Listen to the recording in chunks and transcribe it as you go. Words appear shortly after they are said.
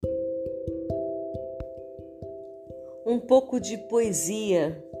Um pouco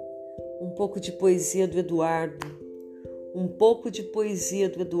de poesia do Eduardo, um pouco de poesia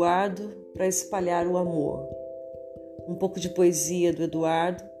do Eduardo para espalhar o amor. Um pouco de poesia do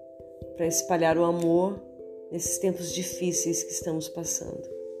Eduardo para espalhar o amor nesses tempos difíceis que estamos passando.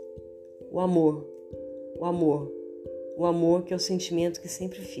 O amor que é o sentimento que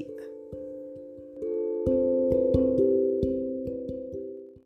sempre fica.